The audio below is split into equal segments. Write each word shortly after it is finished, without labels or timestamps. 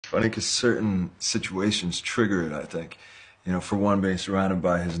funny because certain situations trigger it, I think. You know, for one, being surrounded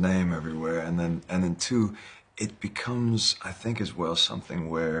by his name everywhere, and then two, it becomes, I think, as well, something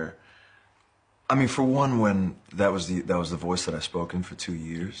where, I mean, for one, when that was the voice that I spoke in for 2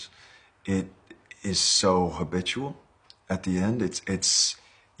 years, it is so habitual. At the end,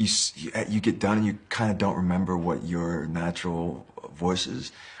 you get done and you kind of don't remember what your natural voice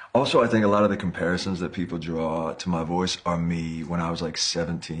is. Also, I think a lot of the comparisons that people draw to my voice are me when I was like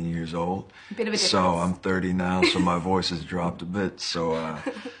 17 years old. Bit of a So difference. I'm 30 now, so my voice has dropped a bit. So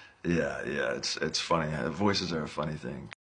yeah, it's funny. Voices are a funny thing.